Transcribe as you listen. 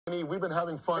We've been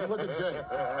having fun. Look at Jay.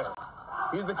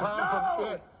 He's a clown from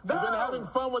It. We've been having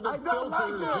fun with the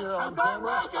filters here on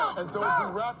camera. And so as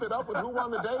we wrap it up with Who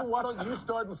Won the Day, why don't you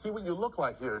start and see what you look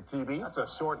like here, TB? That's a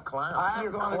short clown.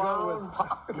 I'm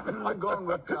going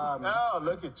with oh,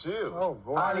 look at you. Oh,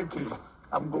 boy. Heineke.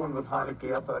 I'm going with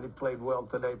Heineke. I thought he played well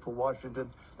today for Washington.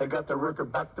 They got the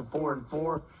record back to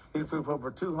 4-4. He threw for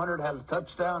over 200, had a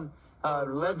touchdown,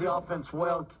 led the offense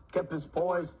well, kept his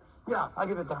poise. Yeah, I'll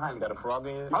give it to Heineke. Got a frog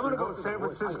in? I'm going to go San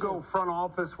Francisco front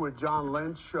office with John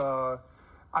Lynch.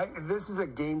 This is a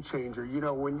game changer. You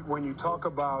know, when you talk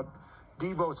about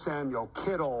Deebo Samuel,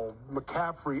 Kittle,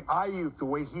 McCaffrey, Ayuk, the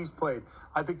way he's played,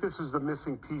 I think this is the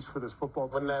missing piece for this football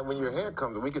team. When your hair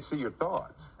comes, we can see your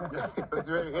thoughts. It's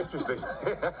very interesting.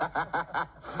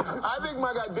 I think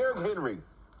my guy, Derrick Henry,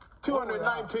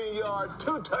 219 yards,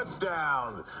 2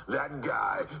 touchdowns. That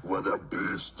guy was a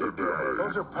beast today.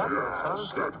 Those are peppers,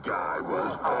 yes, that guy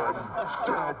was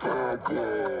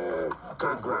unstoppable.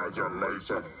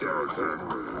 Congratulations, Derrick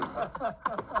Henry.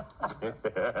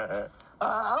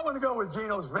 I want to go with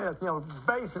Geno Smith. You know,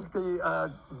 basically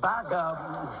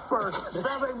backup for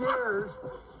 7 years.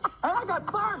 And I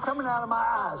got fire coming out of my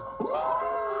eyes.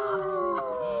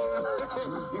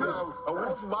 You got a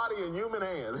wolf body in human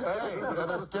hands. Hey,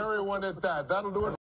 and a scary one at that. That'll do it.